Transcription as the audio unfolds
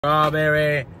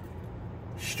Strawberry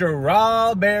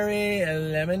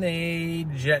lemonade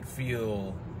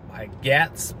Jetfuel by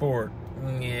GAT Sport.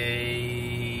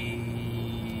 Yay.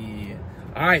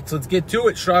 All right, so let's get to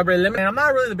it. Strawberry lemonade. I'm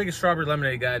not really the biggest strawberry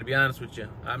lemonade guy, to be honest with you.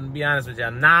 I'm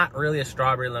not really a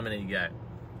strawberry lemonade guy.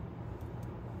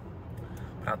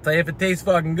 I'll tell you if it tastes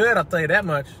fucking good, I'll tell you that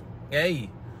much.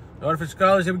 Hey, artificial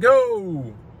colors, here we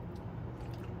go.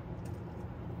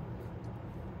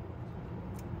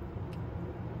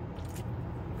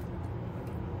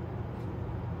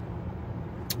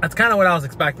 That's kind of what I was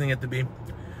expecting it to be.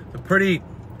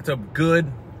 It's a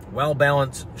good,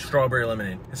 well-balanced strawberry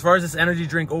lemonade. As far as this energy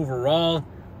drink overall,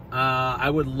 I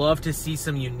would love to see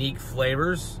some unique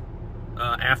flavors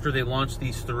after they launch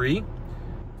these three.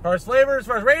 As far as flavors, as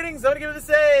far as ratings, I'm gonna give it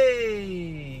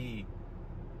a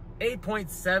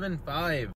 8.75.